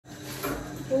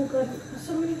Oh God,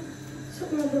 something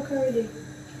broke already.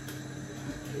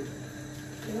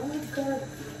 Oh God.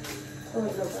 Oh no,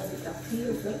 I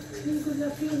feel good. Feel good, I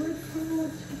feel good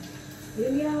food.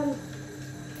 Lilian.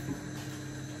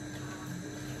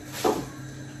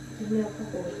 Give me a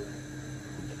couple.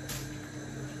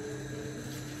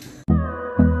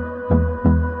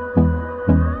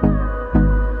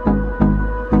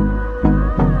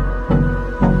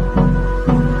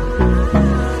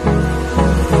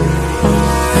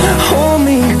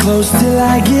 Close till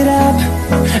I get up.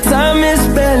 Time is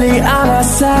barely on our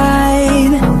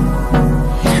side.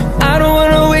 I don't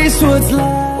wanna waste what's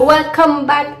left. Welcome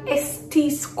back,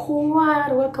 ST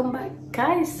Squad. Welcome back,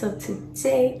 guys. So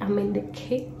today I'm in the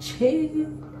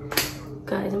kitchen.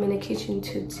 Guys, I'm in the kitchen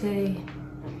today.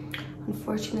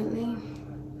 Unfortunately,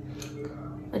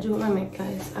 I do what I meant,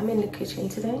 guys. I'm in the kitchen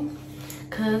today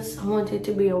because I wanted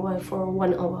to be a wife for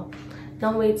 1 hour.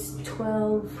 Now it's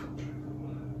 12,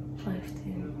 5,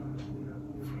 10,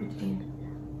 14,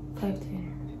 5, 10,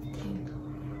 10,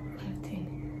 5, 10.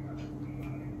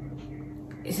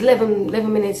 It's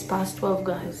 11 minutes past 12,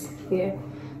 guys. Yeah,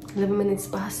 11 minutes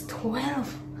past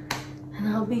 12. And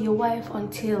I'll be your wife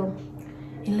until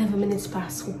 11 minutes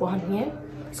past 1, yeah?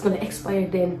 It's gonna expire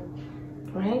then,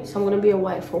 right? So I'm gonna be a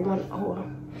wife for 1 hour.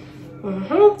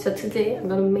 So today I'm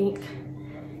gonna make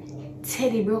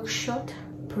Teddy Brookshot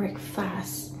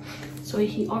breakfast. So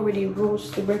he already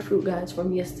roasted the breadfruit, guys,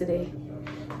 from yesterday.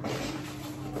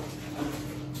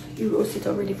 He roasted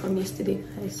already from yesterday,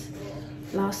 guys,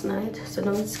 last night. So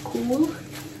now it's cool.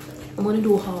 I'm gonna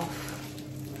do half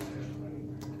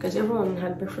because everyone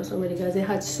had breakfast already, guys. They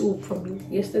had soup from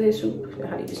yesterday's soup. I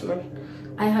had it this morning.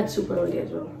 I had soup already as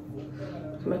well.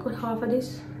 So I'm gonna cut half of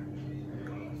this,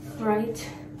 right?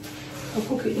 I'll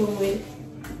cook it down with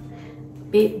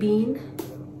baked bean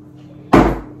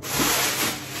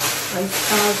and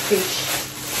starfish.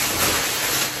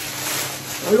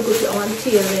 I'll look at it on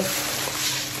tail left.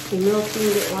 You know,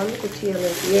 one look at tail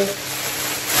left, yeah.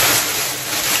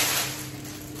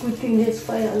 Good thing there's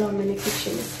fire alarm in the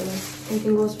kitchen, so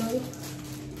anything goes wrong,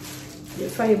 the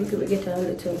fire will get a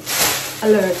little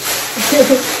alert.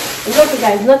 And look,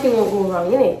 guys, nothing will go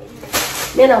wrong, innit?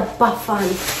 Me not baffan,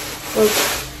 but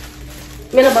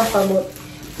me not baffan, but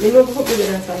me know cook with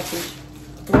that sausage,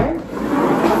 right?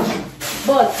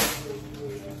 But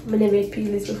I never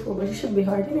peel this before, but it should be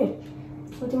hard, innit?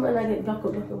 But you might not get back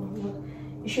up, but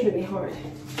it shouldn't be hard,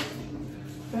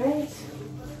 right?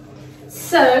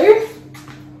 So,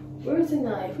 where's the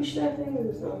knife? Which knife I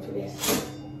use now for this?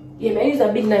 Yeah, I use a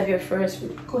big knife here first. We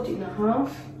cut it in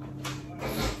half.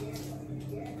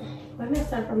 Why am I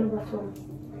start from the bottom?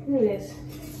 Anyways,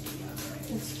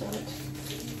 let's start.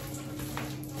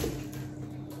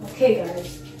 Okay,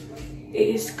 guys, it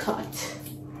is cut.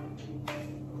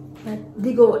 Let's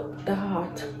dig out the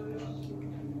heart.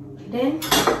 Then,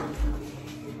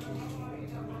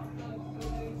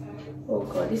 oh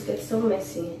god, this gets so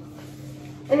messy.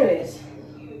 Anyways,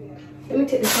 let me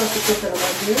take the sausage out of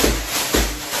my view.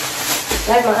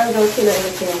 Like my hands don't kill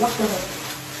everything. Wash my hands.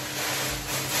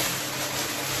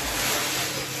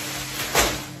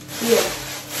 Yeah.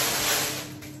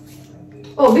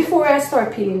 Oh, before I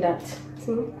start peeling that,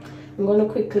 I'm gonna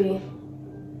quickly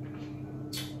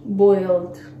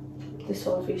boil the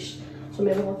saltfish. So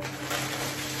maybe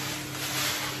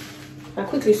I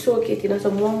quickly soak it in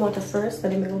some warm water first,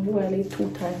 and then I'm gonna boil it 2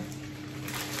 times.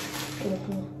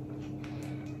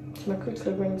 So I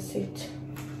quickly rinse it.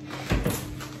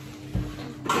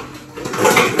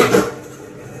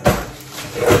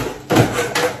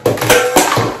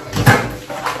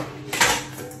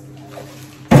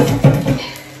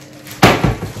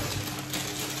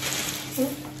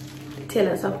 Tail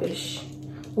of saltfish.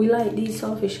 We like these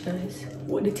saltfish, guys.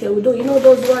 With the tail, we don't. You know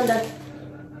those one that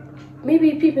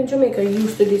maybe people in Jamaica are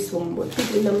used to this one, but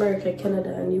people in America,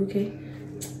 Canada, and UK,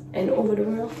 and over the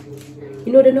world,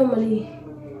 you know, they normally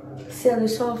sell the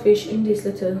saltfish in this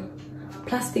little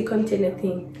plastic container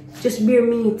thing. Just bare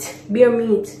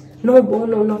meat, no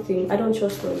bone, no nothing. I don't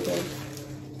trust one, guys.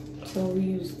 So we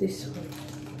use this one.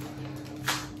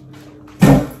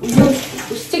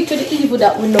 We stick to the evil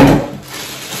that we know.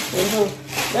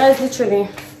 That is literally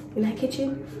in our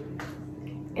kitchen.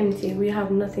 Empty. We have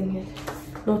nothing yet.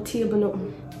 No table,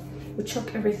 nothing. We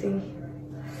chuck everything.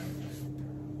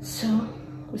 So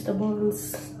Mr.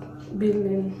 Bond's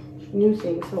building new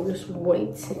things, so I'm just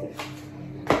waiting. So,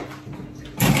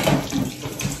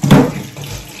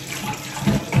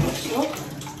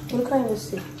 what kind of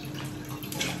see?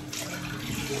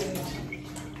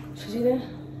 So see there?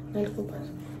 I look up.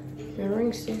 My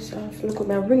rings this off. Look at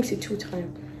my rings it 2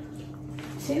 times.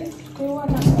 See? Go on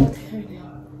outside here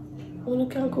now. Only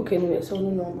can cook anyway, so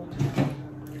only normal.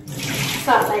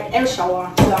 Start like El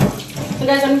shower. So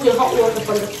guys, I'm using hot water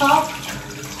from the top.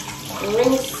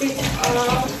 Rinse it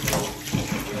out.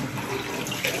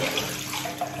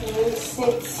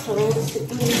 Rinse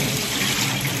it.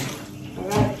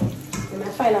 Alright. And I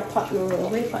find a pot now.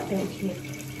 Wait for them here.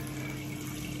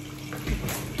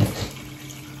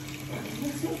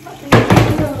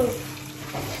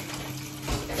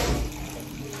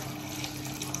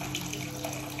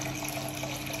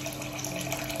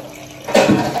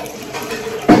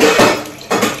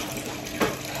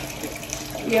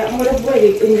 Yeah, I'm gonna boil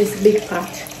it in this big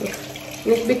pot. Look,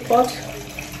 in this big pot,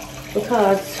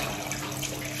 because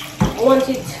I want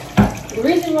it. The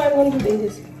reason why I want to do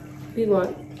this big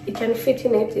one, it can fit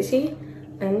in it, you see,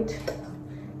 and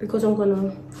because I'm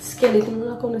gonna scale it, I'm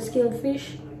not gonna scale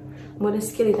fish. I'm gonna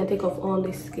scale it and take off all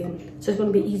this skin, so it's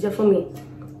gonna be easier for me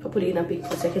if I put it in a big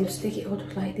pot. So I can just take it out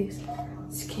like this,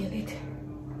 scale it.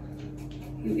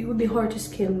 It would be hard to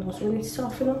scale now, so when it's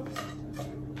soften up,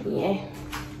 yeah.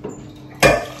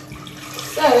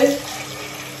 So, I'm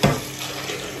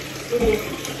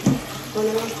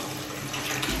gonna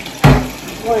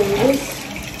boil this.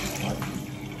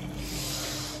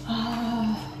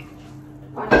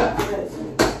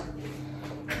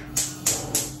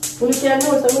 Well, you can't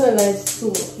know some of the lights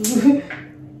too.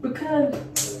 Because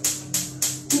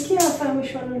you can't find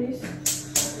which one it is.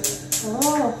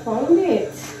 Oh, found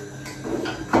it.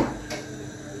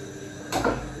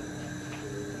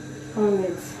 Found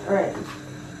it. Alright.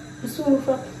 So I'm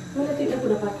gonna take the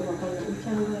back of my hand. We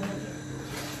can't go ahead.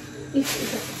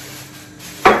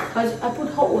 Because I put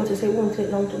hot water so it won't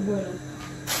take long to boil.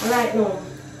 Alright, now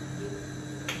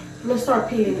I'm gonna start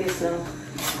peeling this now.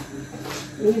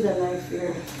 Use a knife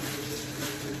here.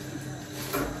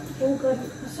 Oh god,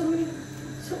 something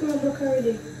on look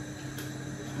already.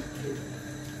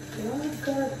 Oh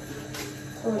god.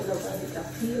 Oh no, I need to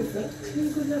peel. Let's see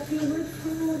good I feel with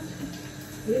fruit.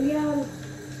 William.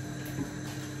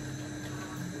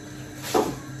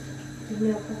 Give me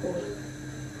a couple.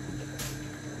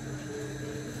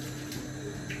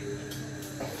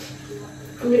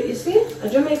 You see, a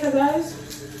Jamaica guys,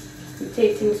 we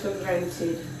take things for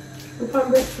granted. We find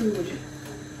breadfruit.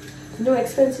 You know how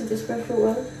expensive this breadfruit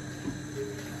was?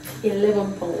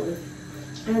 £11.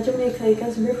 And in Jamaica, you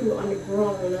can see breadfruit on the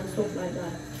ground and stuff like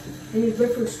that. And these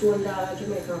breadfruit's $1 in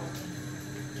Jamaica.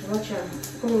 Watch out.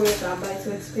 Come over here, buy it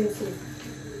so expensive.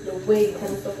 The weight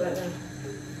and stuff like that.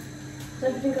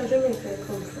 Where do you think Jamaica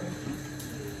come from?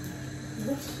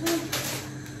 What's that?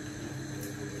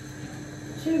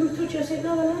 So you go touch your seat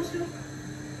now and answer?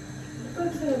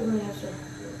 What's that going to answer?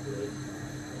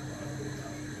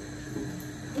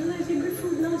 And I say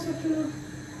breadfruit now, so you know.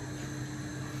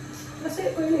 That's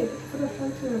it, what you need. Put that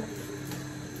front here.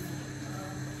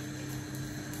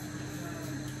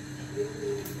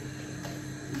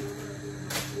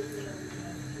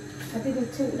 I didn't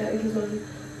think that it was on.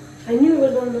 I knew it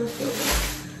was on those things.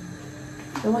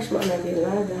 I wash my hand, I didn't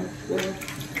like that. Yeah.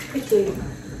 Quickly.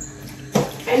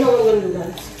 I know I'm going to do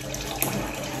that.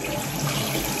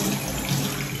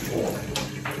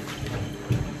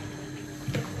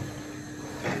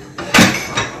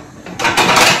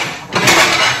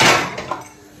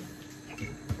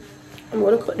 I'm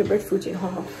going to cut the breadfruit in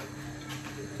half.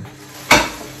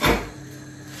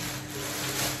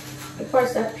 The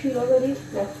parts that peel already,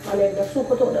 and then the soup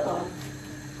cut out the half.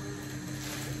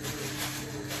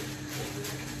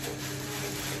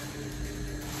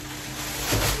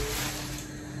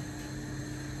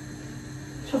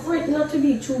 So for it not to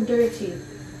be too dirty,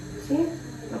 see?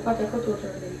 My part I cut out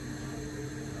already.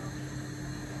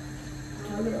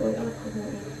 I'll get away, I'll cut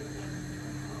out.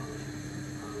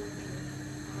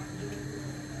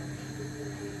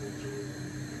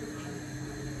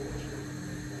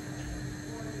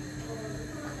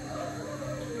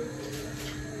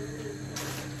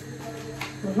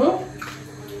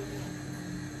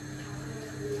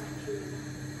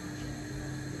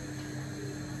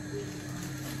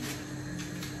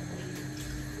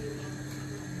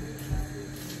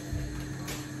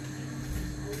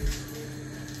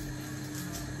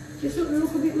 This would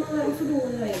look a bit more like to do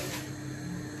like.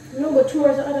 No, but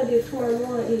tomorrow's the other day. Tomorrow I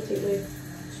want to eat it with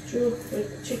stew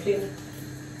with chicken.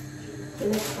 The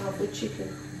next half with chicken.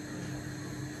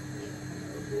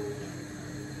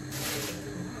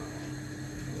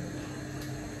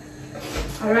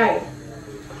 Alright.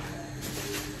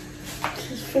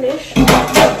 This is finished.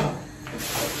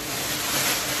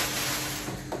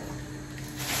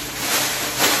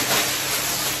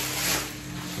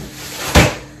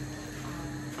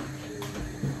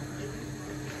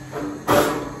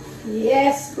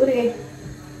 Yes, goodie.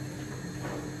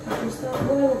 Start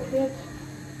boiling up here.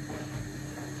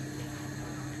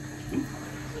 Guys,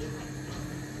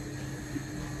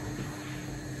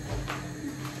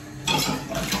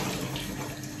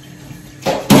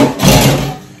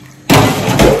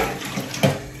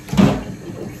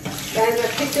 I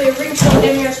picked the ring from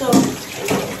them here, so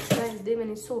guys,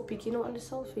 Damon is so picky, you know, on the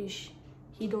selfish.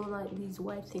 He don't like these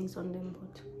white things on them,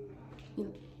 but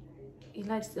he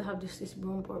likes to have this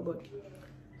brown part, but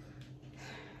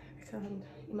I can't.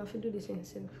 He have to do this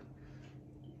himself.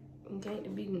 And get the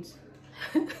beans.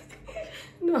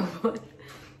 No, but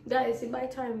guys, by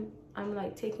the time I'm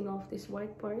like taking off this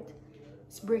white part,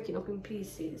 it's breaking up in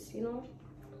pieces, you know.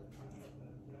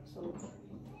 So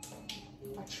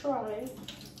I try.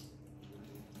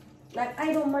 Like,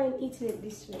 I don't mind eating it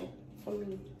this way, for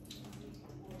me.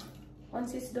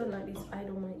 Once it's done like this, I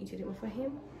don't mind eating it. But for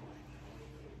him,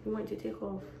 we want to take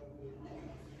off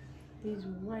these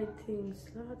white things.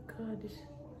 Lord God,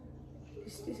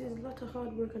 this is a lot of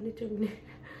hard work and determination.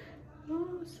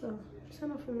 Oh, so it's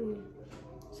enough for me.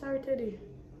 Sorry, Teddy.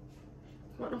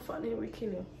 What no fun here, we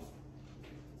kill you.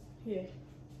 Here.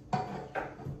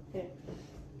 Yeah.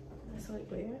 That's how it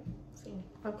goes, yeah? So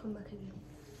I'll come back again.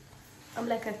 I'm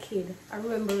like a kid. I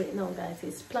remember it now, guys.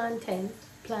 It's plantain,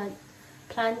 and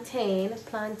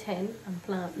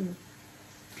plantain.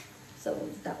 So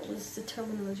that was the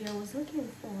terminology I was looking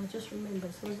for. I just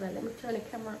remember. So I was like, let me turn the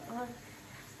camera on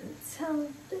and tell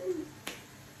them.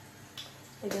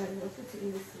 I gotta go put it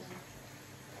in this now.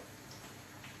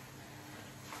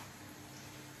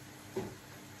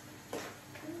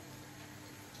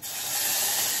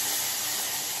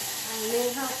 And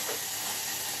then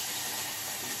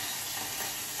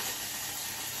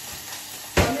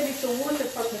the water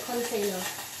from the container.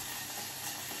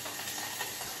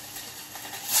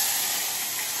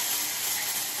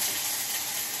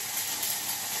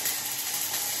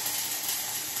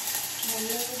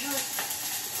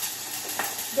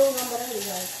 Don't remember that,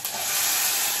 guys.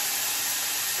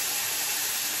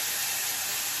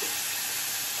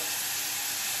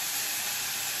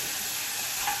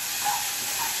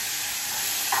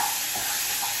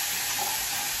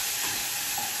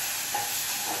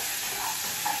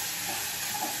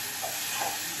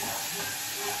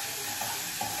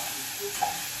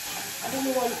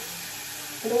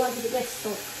 I don't want it to get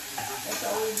stuck. That's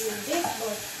always doing this,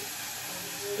 but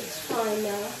it's fine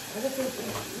now. I just think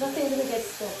nothing's gonna get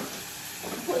stuck.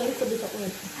 I put a little bit of oil.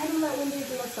 I don't like when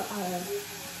there's lots of iron.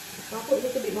 I'll put a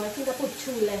little bit more. I think I put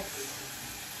 2 less.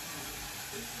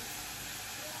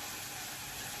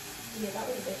 Yeah, that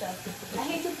was better. I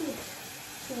hate to put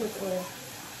too much oil.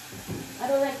 I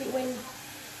don't like it when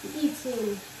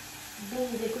eating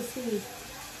beans, they could see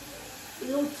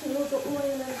loads of oil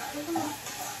and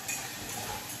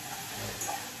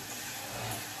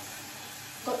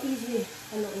got easy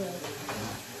and not well.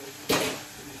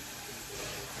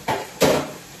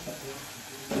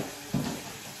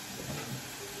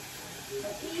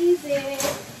 Easy.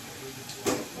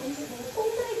 Oh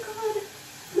my God!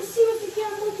 You seriously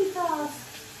can't multitask.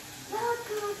 Oh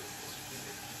God!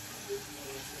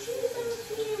 Jesus,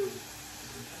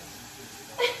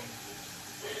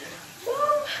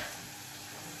 oh.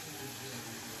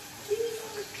 Jesus.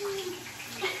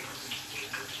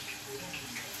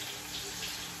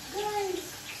 Guys,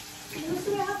 you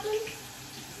see what happened?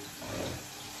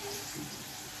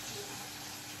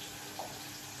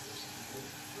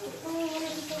 Oh, what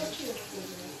is that?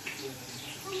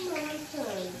 Oh my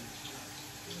God.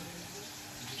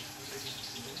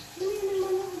 You need to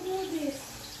know do this.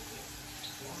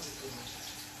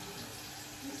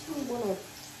 It's so bon.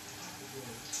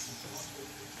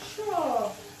 Sure.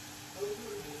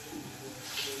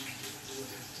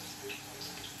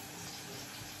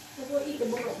 I'm going to eat the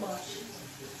bullet bosh.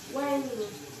 When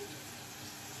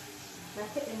I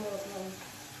take them out now.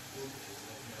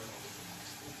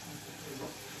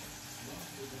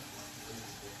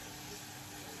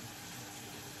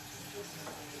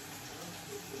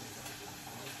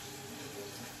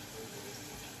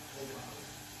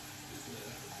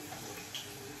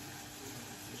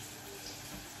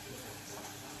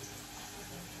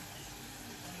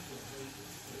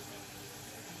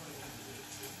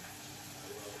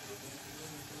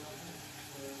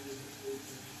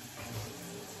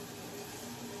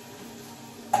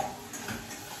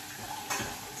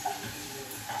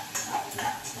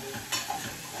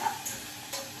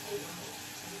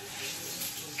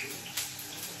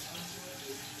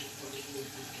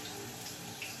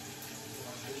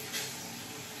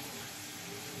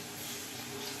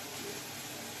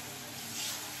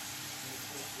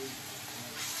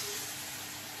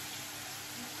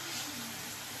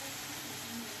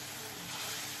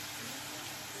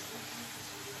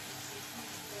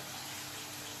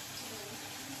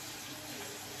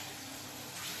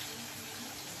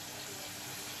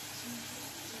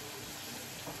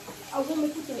 won't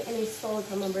be putting any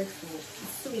salt on my breadfruit.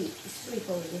 It's sweet. It's sweet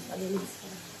already. So I don't need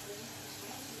salt.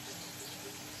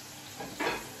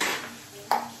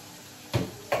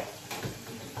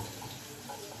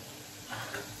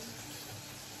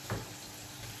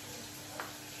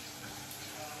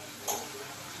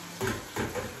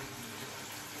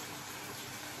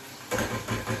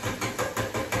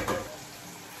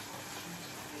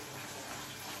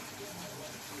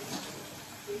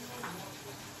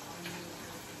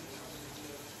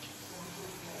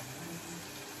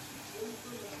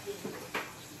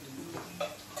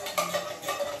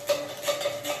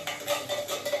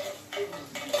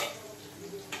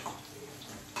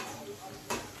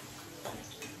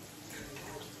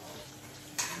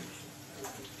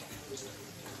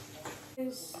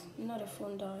 Another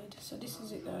phone died, so this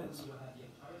is it, guys.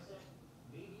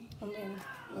 And then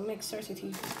we'll make Cersei tea.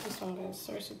 This one, guys,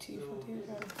 Cersei tea for the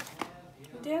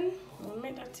then we'll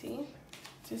make that tea.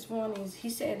 This one is, he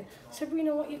said,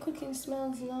 Sabrina, what you're cooking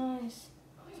smells nice.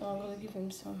 So I'm gonna give him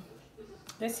some.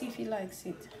 Let's see if he likes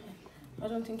it. I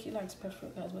don't think he likes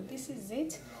breadfruit, guys, but this is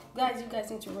it. Guys, you guys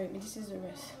need to rate me. This is the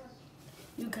rest.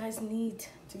 You guys need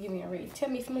to give me a rate. Tell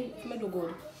me if I do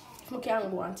good. If I can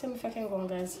go on. Tell me if I can go on,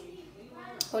 guys.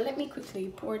 Well, let me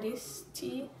quickly pour this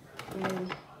tea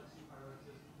and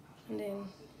then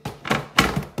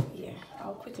yeah,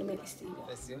 I'll quickly make this tea.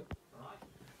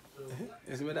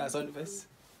 You see me that sound first?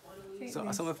 So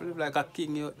I live like a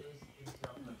king. You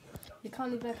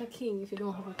can't live like a king if you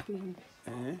don't have a queen.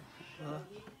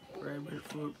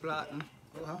 Breadfruit planting.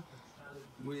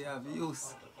 We have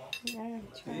use. Yeah,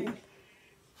 try.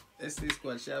 This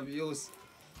squad, she have use.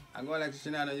 I'm going like she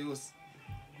not use.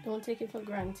 Don't take it for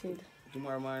granted.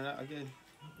 Tomorrow morning again.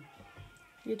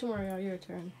 Yeah, tomorrow your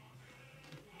turn.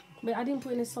 But I didn't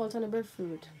put any salt on the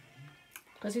breadfruit.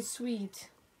 Because it's sweet.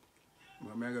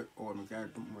 But I get old, I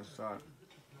can't put much salt.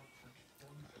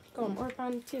 Come, work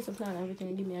on taste of plan and everything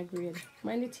and give me a grade.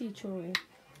 Mind the teacher way.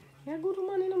 You're a good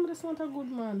man, you know, I just want a good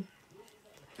man.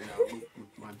 Yeah, good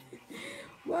man.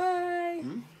 Why?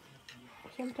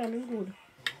 Sometimes it's good.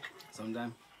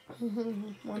 Sometimes.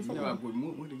 If you have a good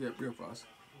mood, we get breakfast.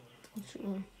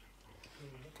 True.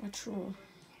 True.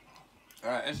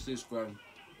 Alright, let's this one.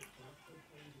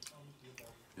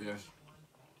 Yes.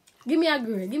 Give me a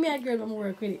grade. Give me a grade when I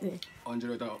work with it there.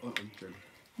 100 out of 100.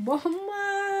 But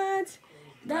mad.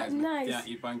 That's nice. Yeah,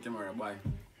 eat on camera, bye.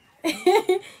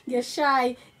 You're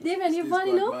shy. David, you're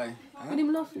funny, no? Bye. With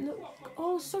him love.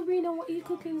 Oh, Sabrina, what you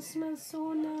cooking smells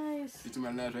so nice. It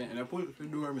smells nice, right? And I pull the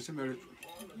door and I smell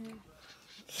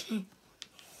it.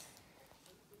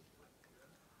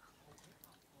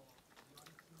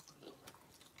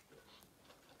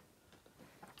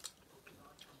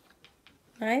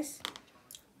 Nice.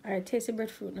 Alright, taste the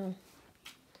breadfruit now.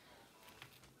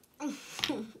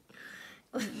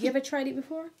 You ever tried it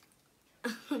before?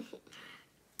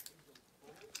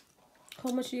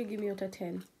 How much do you give me out of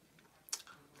 10?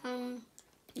 You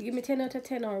give me 10 out of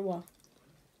 10 or what?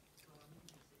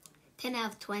 10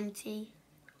 out of 20.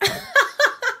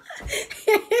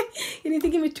 You need to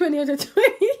give me 20 out of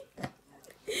 20?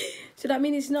 So that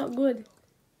means it's not good.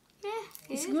 Yeah,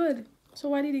 it's good. So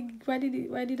why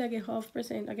did I get half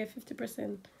percent? I get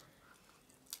 50%.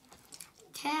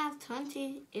 10 out of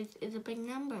 20 is a big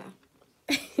number.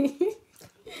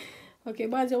 Okay,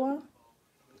 what's your one?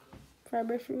 Fried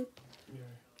breadfruit? Yeah.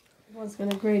 One's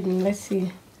gonna grade me. Let's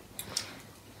see.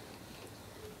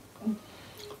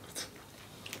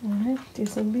 Alright,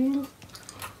 taste a bean.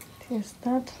 Taste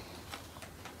that.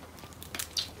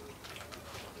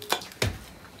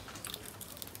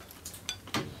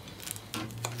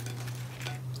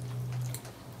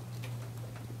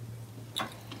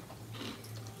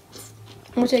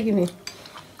 How much I give me?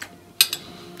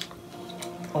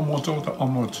 How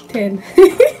much? 10.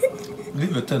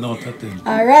 Leave a 10 out of 10.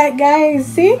 Alright, guys.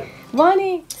 See?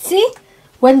 Bonnie. See?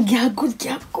 When girl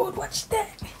good, watch that.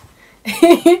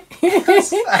 Let me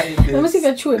see if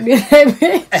I chew it behind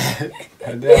me.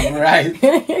 Damn right.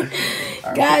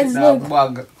 Guys,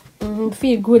 look.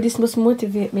 Feel good. This must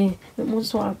motivate me. I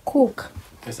must want to cook.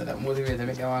 You said that motivate to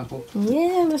make you want to cook?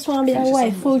 Yeah, I just want to be a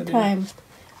wife full time.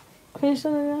 Finish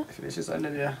under there? Finish this under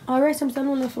there. Rice and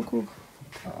salmon left for cook.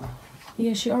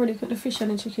 Yeah, she already cooked the fish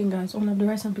and the chicken, guys. Only have the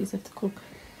rice and peas left to cook.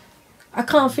 I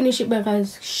can't finish it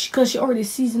because she already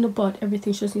seasoned the pot,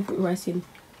 everything. She just need to put rice in.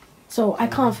 So I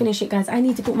can't finish it, guys. I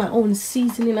need to put my own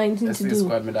seasoning. I need to do.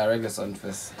 Squad me that regular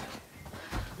sunfest.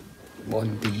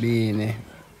 Bounty Beanie,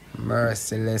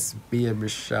 Merciless, Baby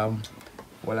Sham.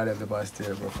 All of them the boss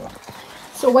there, bro.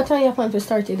 So what time you plan to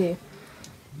start your day?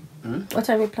 What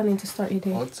time are you planning to start your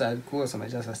day? Outside course, I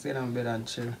just stay in bed and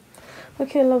chill.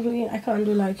 Okay, lovely. I can't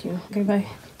do like you. Okay, bye.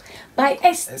 Bye,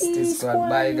 ST ST Squad. Squad.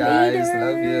 Bye, guys. Later.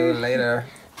 Love you. Later.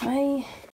 Bye.